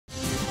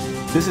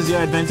This is your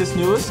Adventist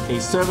News, a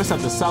service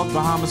of the South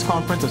Bahamas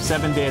Conference of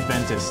Seventh-day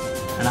Adventists,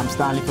 and I'm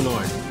Stanley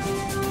Fallord.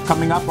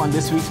 Coming up on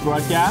this week's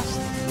broadcast,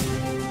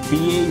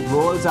 BA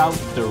rolls out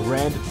the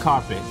red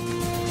carpet,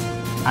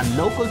 and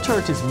local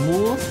churches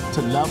move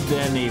to love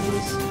their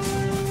neighbors.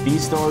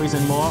 These stories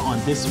and more on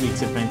this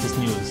week's Adventist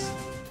News.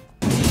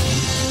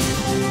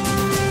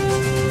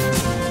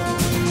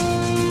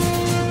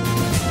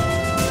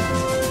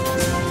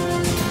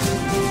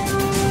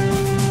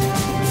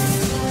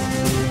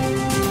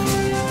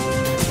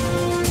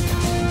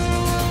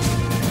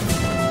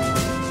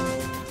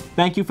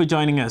 Thank you for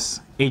joining us.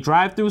 A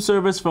drive-through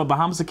service for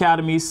Bahamas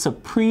Academy's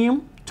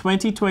Supreme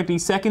 2020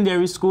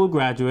 secondary school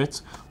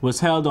graduates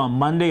was held on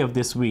Monday of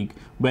this week,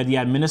 where the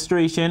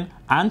administration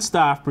and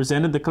staff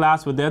presented the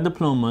class with their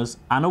diplomas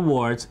and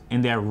awards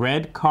in their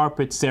red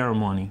carpet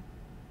ceremony.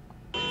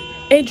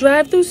 A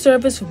drive-through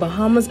service for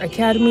Bahamas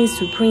Academy's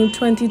Supreme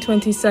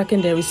 2020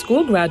 secondary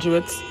school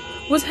graduates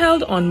was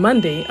held on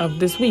Monday of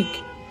this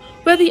week,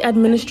 where the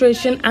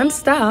administration and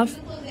staff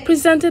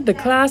presented the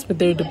class with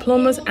their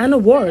diplomas and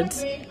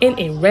awards in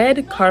a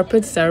red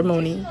carpet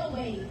ceremony.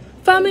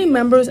 Family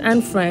members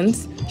and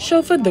friends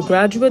chauffeured the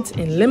graduates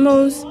in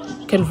limos,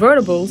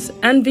 convertibles,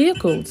 and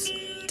vehicles,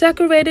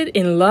 decorated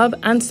in love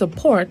and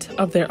support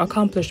of their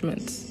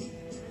accomplishments.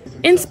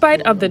 In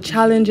spite of the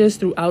challenges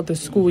throughout the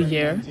school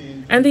year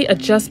and the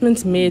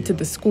adjustments made to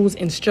the school's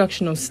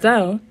instructional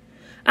style,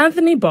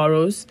 Anthony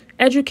Burrows,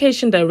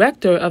 Education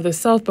Director of the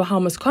South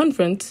Bahamas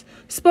Conference,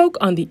 spoke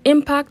on the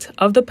impact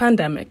of the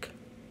pandemic.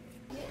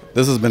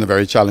 This has been a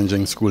very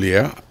challenging school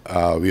year.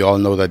 We all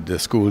know that the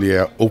school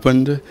year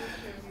opened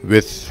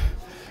with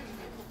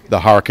the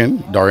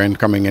hurricane, Dorian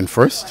coming in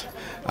first,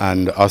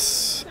 and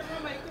us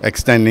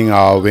extending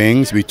our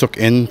wings. We took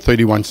in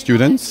 31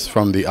 students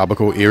from the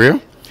Abaco area,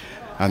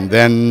 and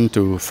then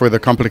to further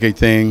complicate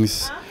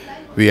things,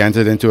 we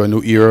entered into a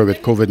new era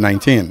with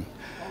COVID-19.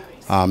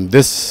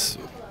 This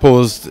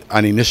posed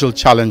an initial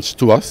challenge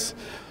to us,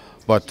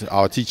 but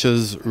our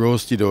teachers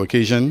rose to the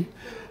occasion,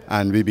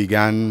 and we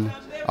began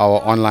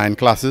our online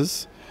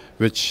classes,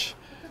 which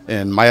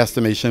in my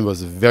estimation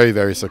was very,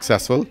 very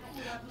successful.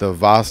 The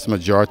vast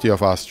majority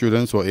of our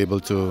students were able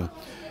to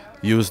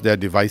use their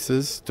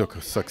devices to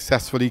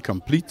successfully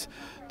complete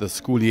the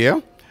school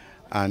year,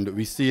 and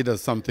we see it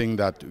as something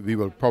that we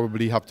will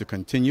probably have to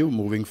continue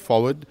moving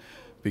forward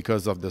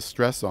because of the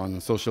stress on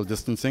social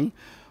distancing,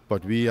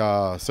 but we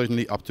are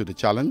certainly up to the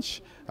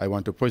challenge. I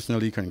want to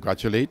personally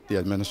congratulate the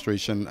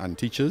administration and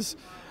teachers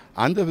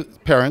and the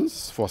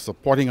parents for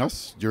supporting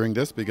us during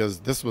this,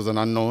 because this was an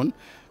unknown.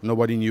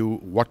 Nobody knew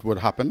what would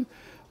happen,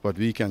 but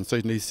we can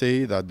certainly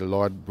say that the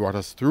Lord brought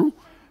us through,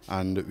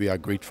 and we are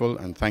grateful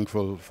and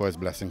thankful for His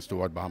blessings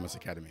toward Bahamas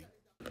Academy.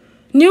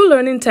 New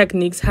learning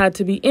techniques had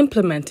to be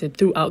implemented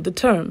throughout the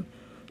term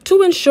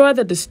to ensure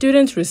that the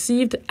students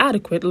received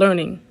adequate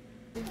learning.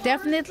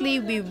 Definitely,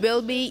 we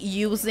will be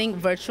using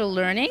virtual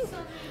learning.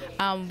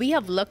 We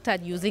have looked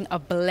at using a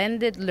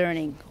blended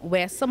learning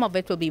where some of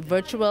it will be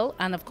virtual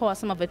and of course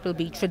some of it will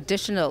be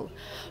traditional,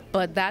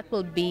 but that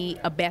will be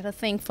a better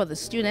thing for the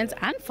students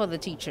and for the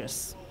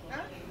teachers.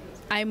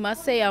 I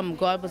must say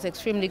God was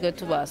extremely good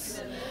to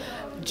us.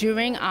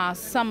 During our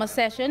summer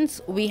sessions,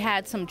 we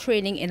had some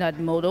training in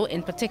Edmodo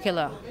in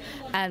particular,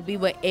 and we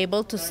were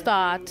able to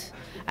start,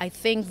 I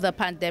think the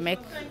pandemic,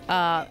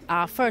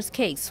 our first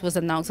case was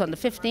announced on the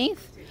 15th.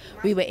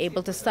 We were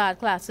able to start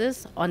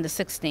classes on the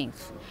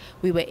 16th.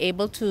 We were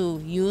able to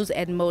use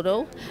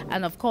Edmodo,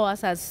 and of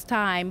course, as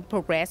time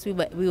progressed, we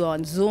were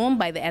on Zoom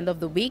by the end of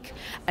the week.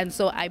 And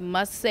so I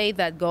must say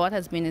that God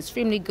has been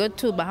extremely good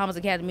to Bahamas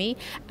Academy,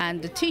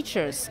 and the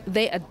teachers,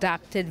 they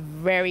adapted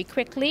very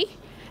quickly.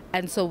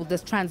 And so the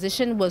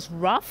transition was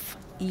rough,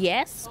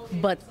 yes,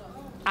 but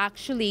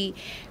actually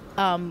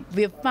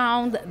we've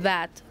found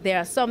that there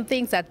are some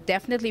things that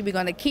definitely we're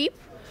going to keep,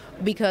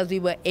 because we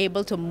were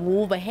able to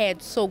move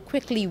ahead so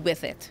quickly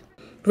with it.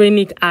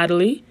 Rainique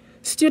Adderley,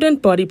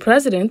 student body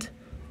president,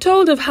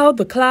 told of how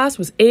the class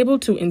was able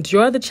to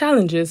endure the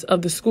challenges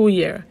of the school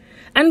year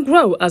and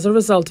grow as a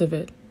result of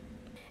it.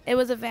 It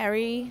was a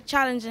very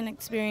challenging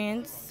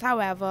experience.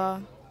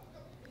 However,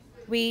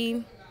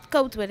 we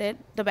coped with it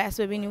the best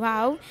way we knew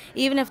how.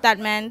 Even if that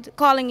meant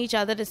calling each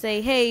other to say,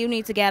 hey, you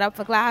need to get up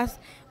for class,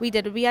 we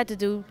did what we had to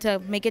do to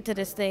make it to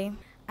this day.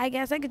 I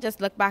guess I could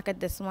just look back at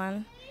this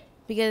one,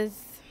 because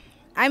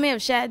I may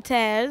have shed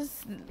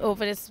tears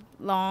over this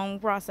long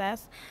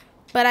process,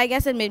 but I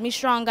guess it made me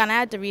strong, and I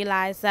had to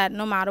realize that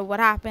no matter what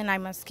happened, I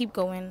must keep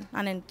going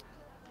and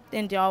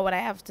endure what I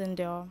have to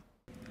endure.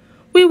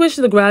 We wish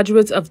the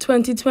graduates of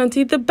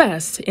 2020 the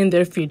best in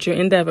their future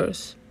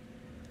endeavors.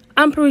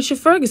 I'm Parisha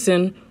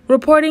Ferguson,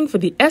 reporting for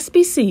the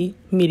SBC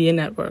Media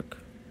Network.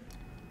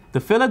 The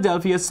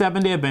Philadelphia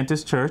Seventh-day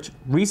Adventist Church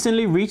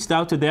recently reached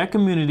out to their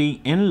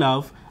community in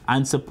love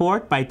and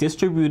support by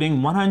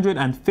distributing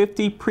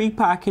 150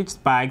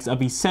 prepackaged bags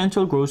of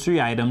essential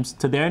grocery items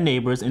to their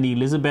neighbors in the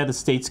Elizabeth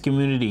Estates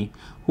community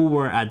who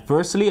were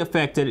adversely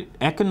affected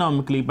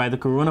economically by the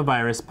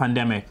coronavirus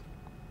pandemic.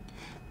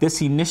 This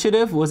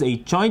initiative was a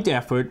joint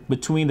effort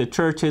between the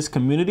church's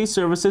Community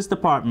Services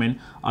Department,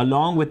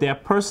 along with their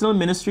Personal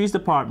Ministries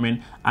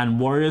Department and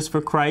Warriors for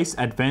Christ,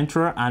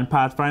 Adventurer, and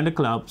Pathfinder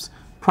Clubs,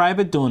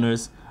 private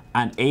donors,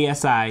 and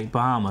ASI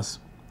Bahamas.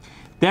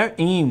 Their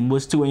aim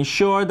was to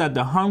ensure that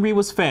the hungry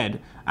was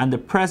fed and the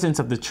presence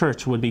of the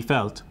church would be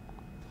felt.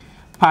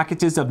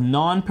 Packages of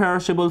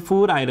non-perishable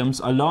food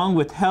items along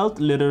with health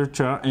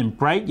literature in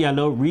bright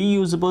yellow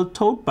reusable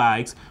tote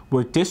bags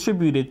were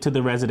distributed to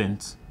the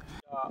residents.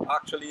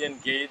 Actually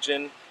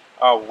engaging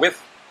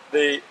with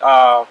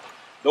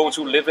those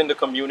who live in the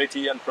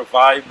community and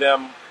provide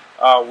them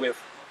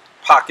with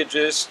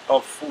packages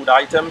of food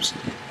items,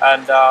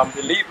 and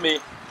believe me,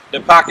 the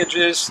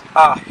packages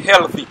are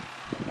healthy.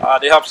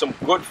 They have some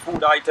good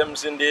food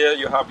items in there.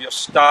 You have your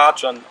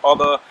starch and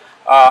other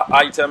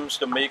items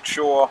to make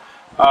sure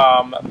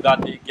that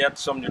they get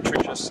some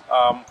nutritious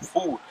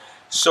food.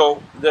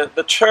 So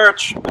the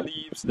church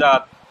believes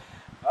that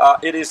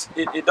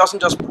it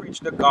doesn't just preach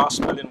the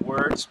gospel in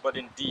words, but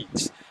in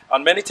deeds.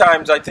 And many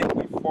times I think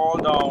we fall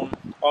down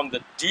on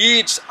the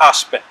deeds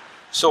aspect.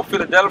 So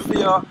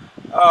Philadelphia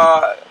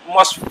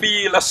must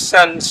feel a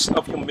sense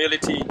of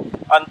humility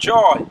and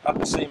joy at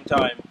the same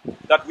time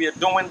that we are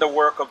doing the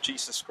work of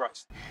Jesus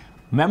Christ.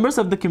 Members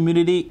of the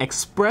community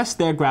expressed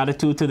their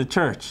gratitude to the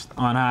church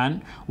on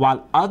hand,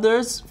 while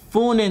others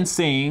phoned in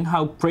saying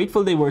how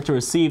grateful they were to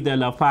receive their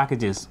love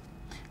packages.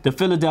 The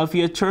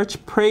Philadelphia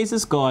church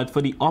praises God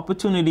for the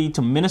opportunity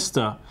to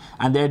minister,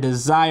 and their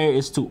desire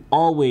is to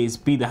always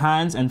be the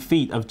hands and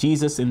feet of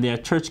Jesus in their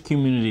church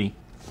community.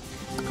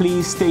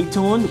 Please stay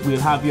tuned. We'll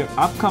have your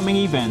upcoming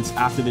events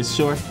after this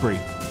short break.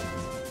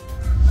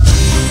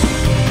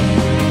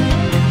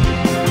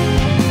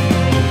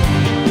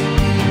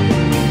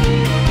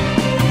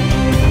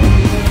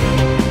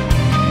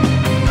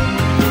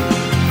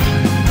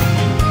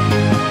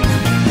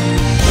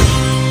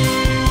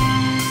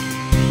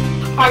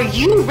 Are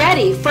you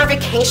ready for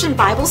Vacation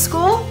Bible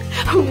School?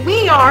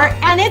 We are,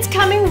 and it's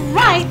coming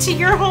right to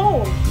your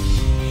home.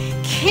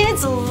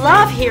 Kids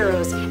love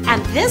heroes,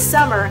 and this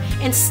summer,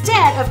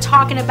 instead of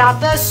talking about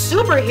the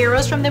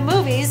superheroes from the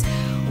movies,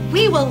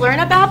 we will learn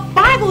about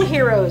Bible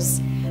heroes.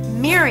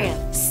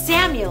 Miriam,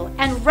 Samuel,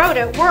 and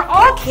Rhoda were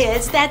all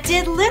kids that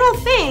did little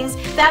things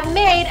that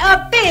made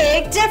a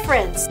big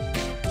difference.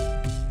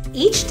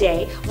 Each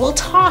day, we'll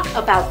talk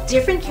about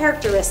different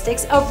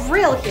characteristics of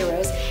real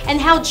heroes and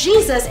how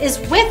Jesus is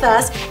with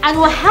us and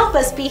will help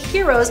us be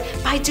heroes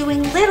by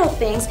doing little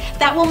things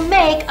that will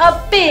make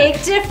a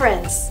big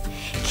difference.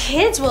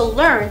 Kids will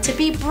learn to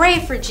be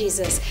brave for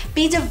Jesus,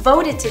 be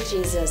devoted to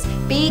Jesus,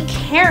 be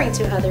caring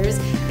to others,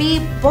 be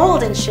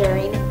bold in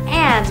sharing,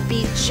 and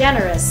be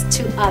generous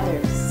to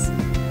others.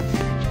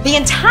 The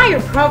entire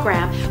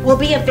program will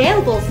be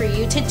available for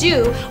you to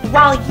do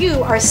while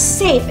you are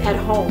safe at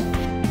home.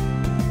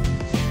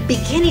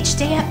 Begin each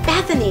day at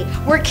Bethany,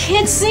 where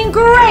kids sing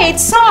great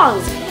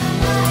songs.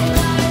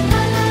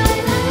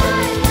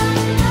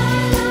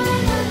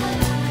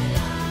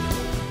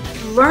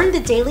 Learn the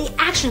daily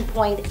action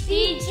point.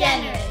 Be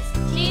generous.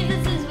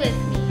 Jesus is with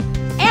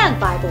me. And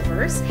Bible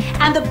verse.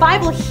 And the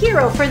Bible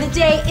hero for the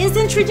day is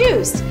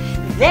introduced.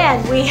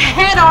 Then we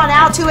head on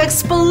out to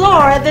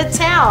explore the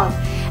town.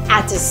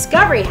 At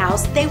Discovery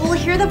House, they will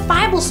hear the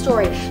Bible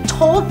story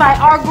told by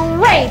our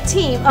great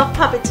team of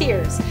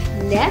puppeteers.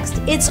 Next,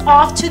 it's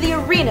off to the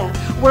arena,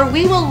 where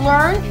we will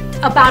learn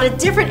about a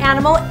different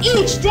animal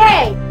each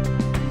day.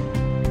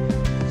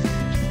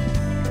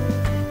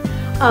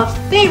 A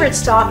favorite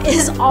stop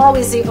is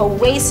always the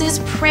Oasis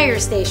Prayer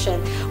Station,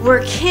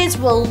 where kids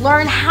will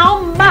learn how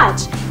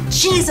much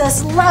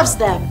Jesus loves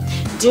them,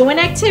 do an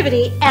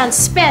activity, and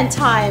spend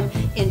time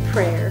in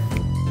prayer.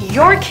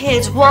 Your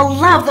kids will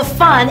love the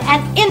fun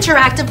and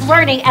interactive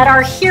learning at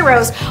our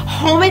Heroes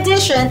Home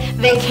Edition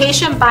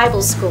Vacation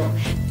Bible School.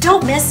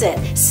 Don't miss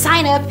it.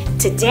 Sign up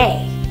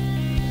today.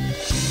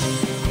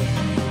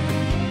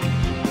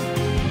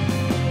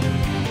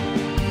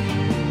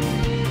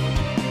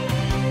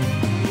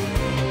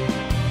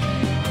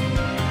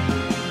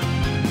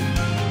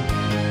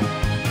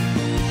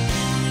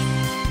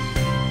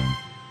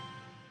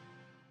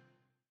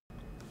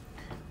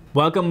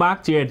 Welcome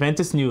back to your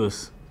Adventist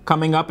News.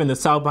 Coming up in the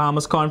South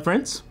Bahamas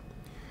Conference,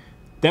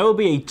 there will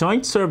be a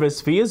joint service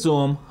via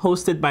Zoom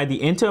hosted by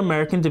the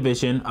Inter-American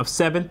Division of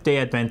Seventh-day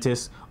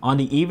Adventists on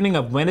the evening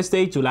of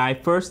Wednesday, July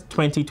 1st,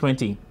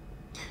 2020.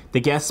 The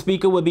guest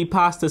speaker will be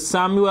Pastor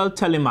Samuel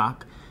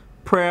Telemac,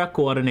 Prayer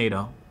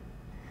Coordinator.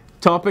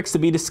 Topics to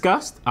be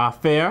discussed are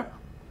fear,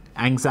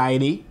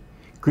 anxiety,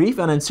 grief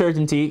and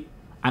uncertainty,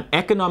 and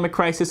economic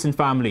crisis in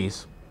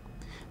families.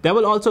 There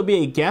will also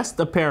be a guest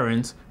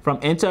appearance from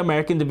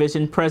Inter-American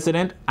Division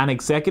President and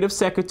Executive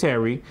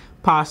Secretary,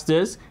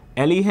 Pastors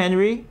Ellie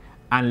Henry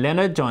and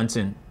Leonard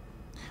Johnson.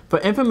 For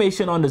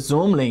information on the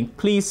Zoom link,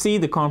 please see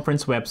the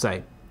conference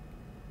website.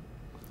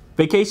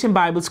 Vacation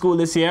Bible School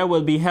this year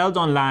will be held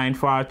online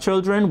for our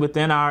children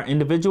within our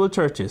individual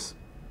churches.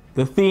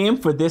 The theme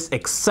for this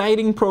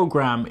exciting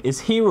program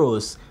is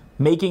Heroes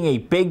Making a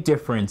Big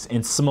Difference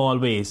in Small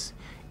Ways.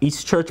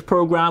 Each church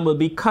program will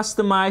be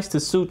customized to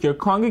suit your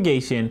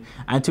congregation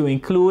and to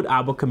include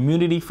our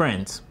community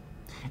friends.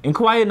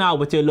 Inquire now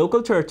with your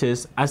local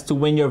churches as to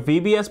when your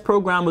VBS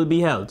program will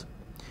be held.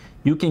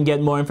 You can get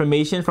more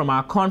information from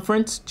our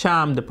Conference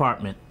Charm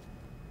Department.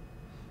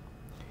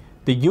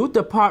 The Youth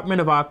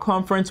Department of our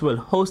conference will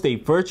host a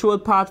virtual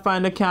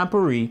Pathfinder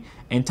Camporee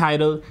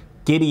entitled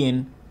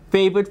Gideon,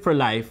 Favored for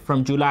Life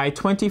from July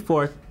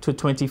 24th to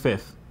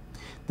 25th.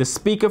 The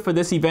speaker for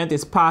this event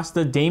is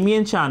Pastor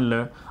Damian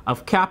Chandler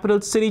of Capital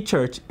City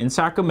Church in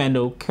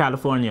Sacramento,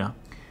 California.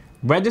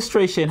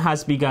 Registration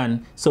has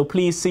begun, so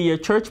please see your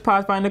Church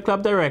Pathfinder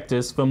Club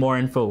directors for more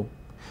info.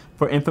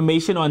 For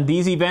information on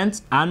these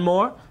events and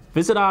more,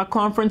 visit our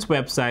conference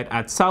website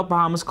at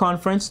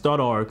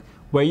southbahamasconference.org,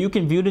 where you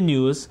can view the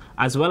news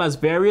as well as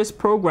various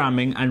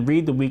programming and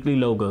read the weekly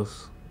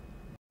logos.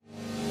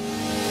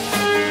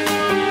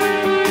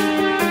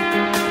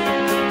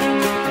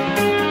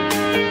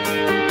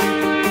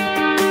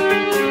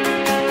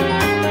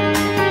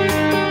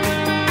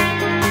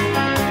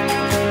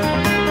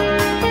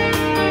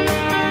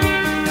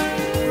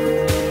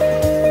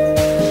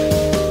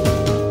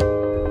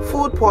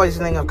 Food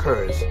poisoning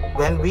occurs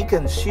when we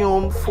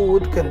consume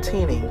food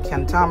containing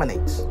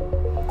contaminants.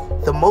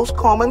 The most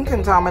common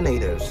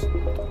contaminators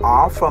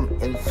are from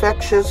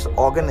infectious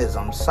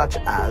organisms such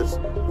as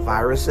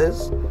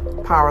viruses,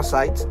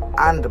 parasites,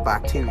 and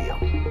bacteria.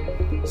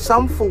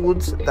 Some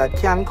foods that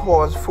can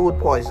cause food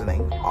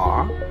poisoning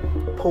are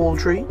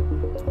poultry,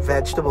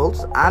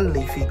 vegetables and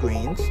leafy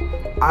greens,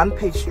 and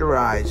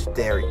pasteurized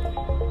dairy.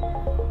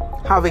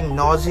 Having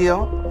nausea,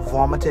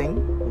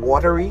 vomiting,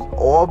 watery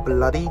or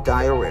bloody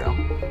diarrhea,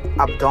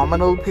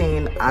 abdominal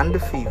pain,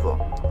 and fever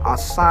are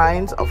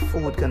signs of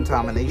food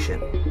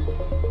contamination.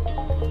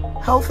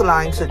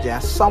 Healthline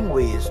suggests some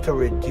ways to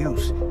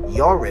reduce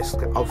your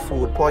risk of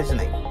food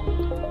poisoning.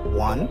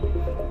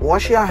 1.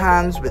 Wash your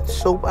hands with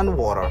soap and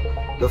water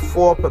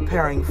before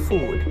preparing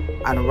food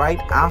and right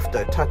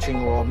after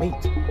touching raw meat.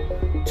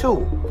 2.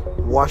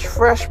 Wash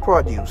fresh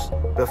produce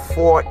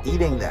before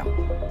eating them,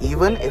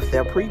 even if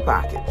they're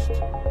prepackaged.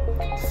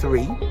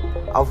 3.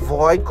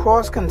 Avoid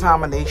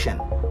cross-contamination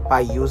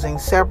by using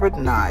separate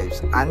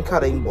knives and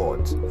cutting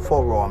boards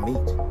for raw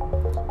meat.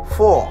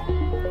 4.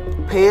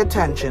 Pay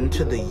attention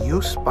to the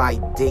use by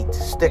date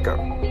sticker.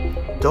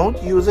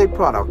 Don't use a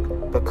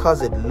product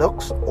because it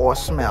looks or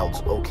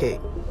smells okay.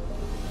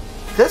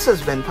 This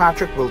has been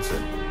Patrick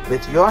Wilson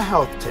with your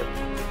health tip,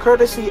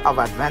 courtesy of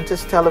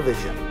Adventist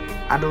Television.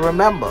 And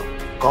remember,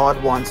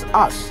 God wants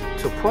us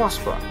to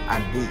prosper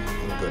and be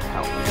in good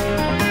health.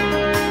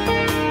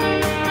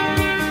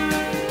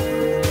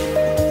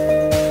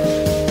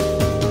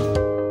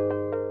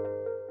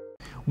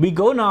 We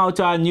go now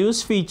to our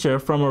news feature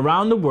from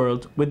around the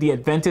world with the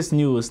Adventist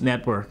News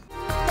Network.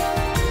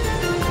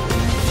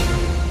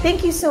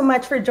 Thank you so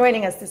much for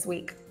joining us this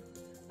week.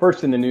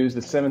 First in the news,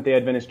 the Seventh-day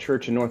Adventist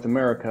Church in North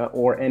America,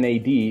 or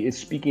NAD, is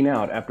speaking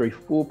out after a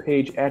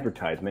full-page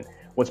advertisement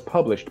was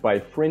published by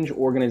a fringe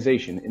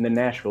organization in the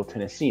Nashville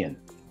Tennessean.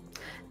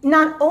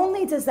 Not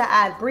only does the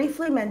ad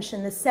briefly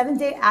mention the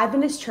Seventh-day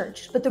Adventist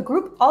Church, but the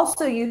group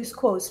also used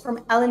quotes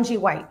from Ellen G.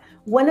 White,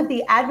 one of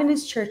the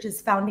Adventist Church's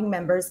founding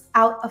members,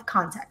 out of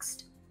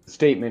context. The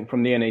statement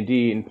from the NAD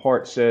in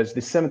part says,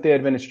 the Seventh-day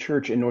Adventist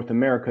Church in North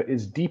America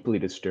is deeply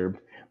disturbed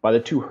by the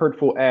two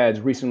hurtful ads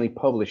recently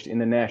published in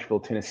the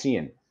Nashville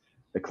Tennessean.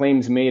 The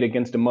claims made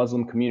against the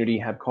Muslim community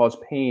have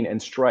caused pain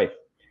and strife.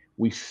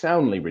 We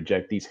soundly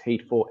reject these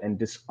hateful and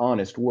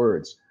dishonest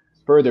words.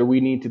 Further, we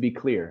need to be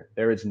clear,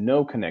 there is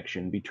no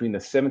connection between the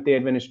Seventh-day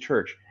Adventist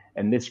Church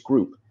and this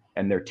group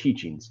and their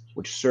teachings,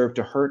 which serve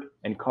to hurt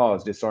and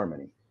cause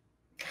disharmony.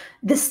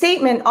 The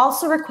statement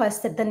also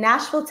requested the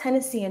Nashville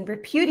Tennessean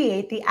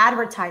repudiate the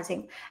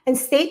advertising and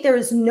state there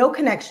is no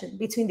connection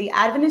between the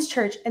Adventist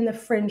Church and the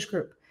fringe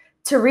group.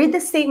 To read the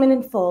statement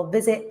in full,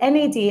 visit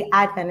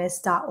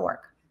nadadventist.org.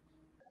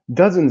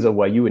 Dozens of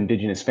Wayuu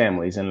indigenous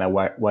families in La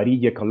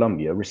Guarilla,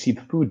 Colombia, received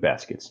food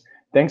baskets,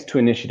 thanks to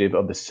initiative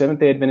of the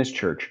Seventh-day Adventist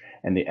Church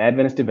and the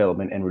Adventist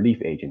Development and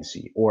Relief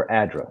Agency, or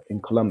ADRA, in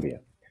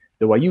Colombia.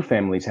 The Wayuu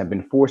families have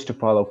been forced to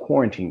follow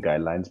quarantine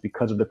guidelines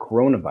because of the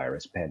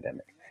coronavirus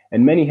pandemic,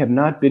 and many have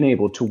not been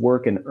able to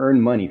work and earn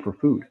money for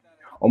food.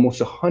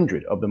 Almost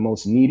 100 of the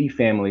most needy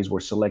families were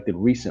selected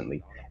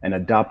recently and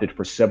adopted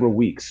for several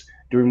weeks,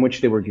 during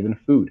which they were given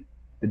food.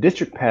 The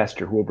district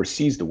pastor who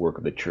oversees the work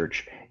of the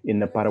church in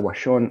the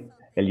Paraguayon,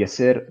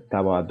 Eliezer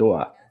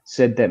Tabadoa,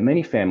 said that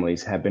many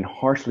families have been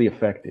harshly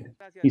affected.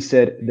 He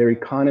said their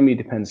economy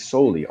depends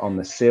solely on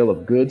the sale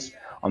of goods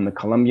on the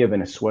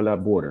Colombia-Venezuela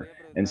border,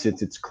 and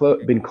since it's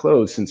been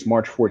closed since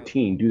March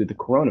 14 due to the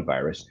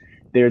coronavirus,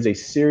 there is a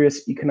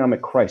serious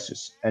economic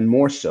crisis, and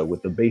more so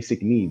with the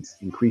basic needs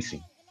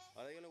increasing.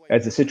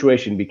 As the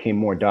situation became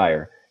more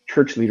dire,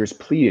 church leaders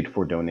pleaded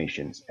for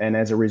donations, and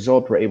as a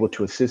result were able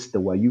to assist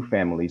the Wayuu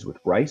families with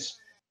rice,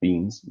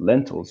 beans,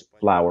 lentils,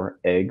 flour,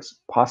 eggs,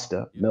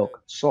 pasta,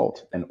 milk,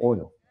 salt, and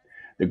oil.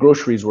 The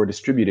groceries were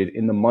distributed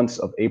in the months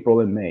of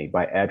April and May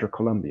by ADRA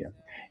Colombia,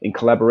 in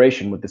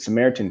collaboration with the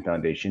Samaritan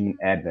Foundation and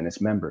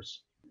Adventist members.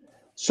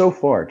 So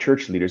far,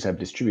 church leaders have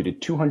distributed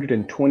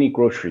 220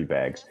 grocery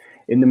bags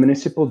in the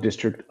municipal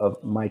district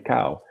of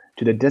Maicao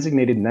to the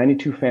designated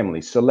 92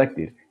 families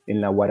selected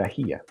in La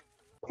Guarajilla.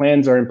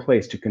 Plans are in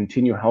place to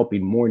continue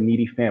helping more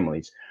needy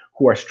families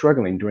who are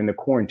struggling during the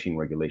quarantine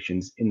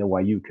regulations in the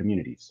Wayuu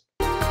communities.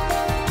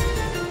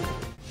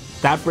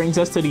 That brings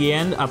us to the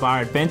end of our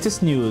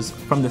Adventist news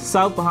from the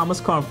South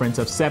Bahamas Conference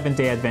of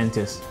Seventh-day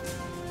Adventists.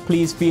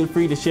 Please feel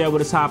free to share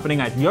what is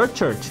happening at your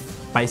church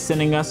by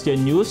sending us your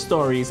news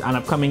stories and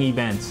upcoming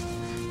events.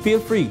 Feel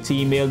free to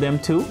email them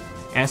to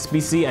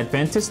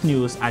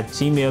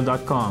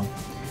sbcadventistnews@gmail.com.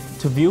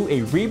 To view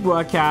a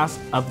rebroadcast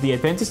of the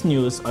Adventist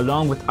news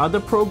along with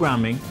other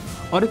programming,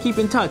 or to keep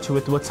in touch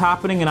with what's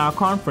happening in our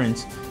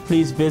conference,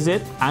 please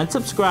visit and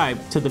subscribe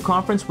to the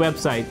conference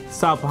website,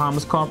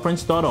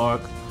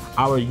 southbahamasconference.org,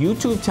 our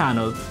YouTube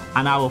channel,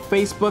 and our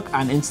Facebook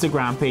and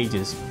Instagram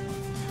pages.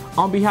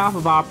 On behalf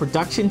of our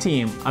production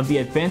team of the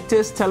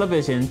Adventist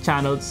Television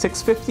Channel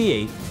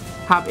 658,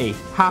 have a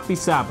happy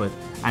Sabbath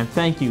and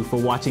thank you for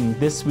watching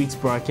this week's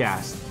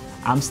broadcast.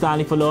 I'm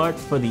Stanley Fullard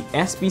for the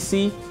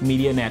SBC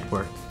Media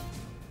Network.